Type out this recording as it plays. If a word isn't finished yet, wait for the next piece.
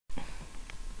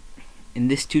In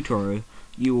this tutorial,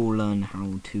 you will learn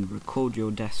how to record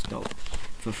your desktop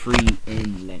for free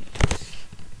in Linux.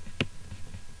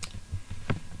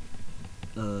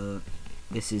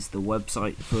 This is the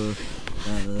website for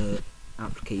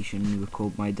application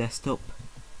Record My Desktop,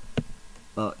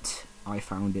 but I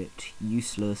found it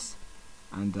useless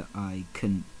and I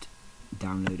couldn't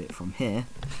download it from here,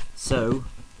 so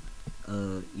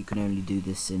you can only do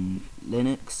this in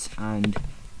Linux. And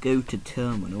go to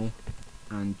terminal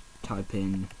and type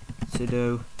in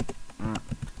sudo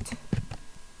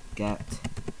apt-get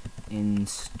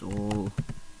install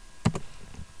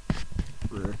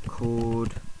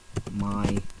record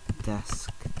my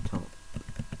desktop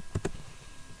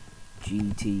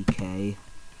gtk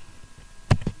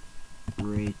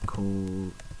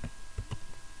record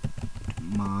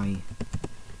my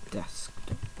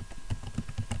desktop,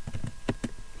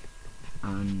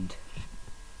 and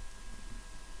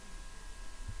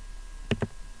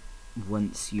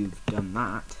once you've done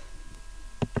that,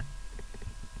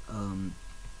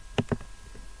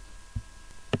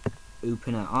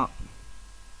 open it up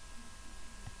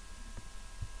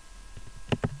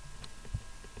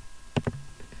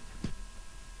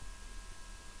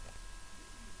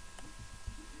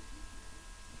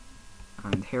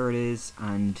and here it is,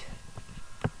 and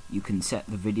you can set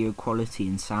the video quality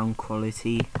and sound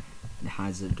quality. It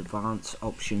has advanced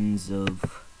options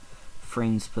of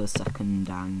frames per second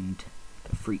and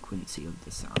the frequency of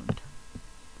the sound.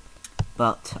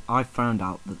 But I found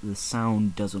out that the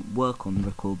sound doesn't work on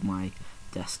Record My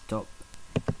Desktop,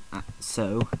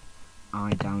 so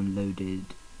I downloaded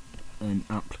an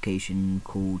application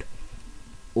called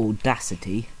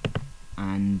Audacity,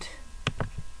 and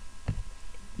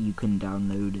you can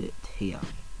download it here,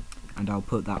 and I'll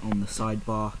put that on the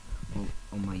sidebar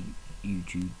on my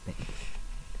YouTube page.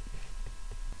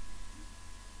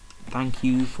 Thank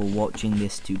you for watching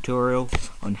this tutorial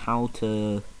on how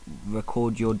to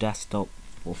record your desktop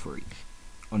for free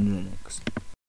on Linux.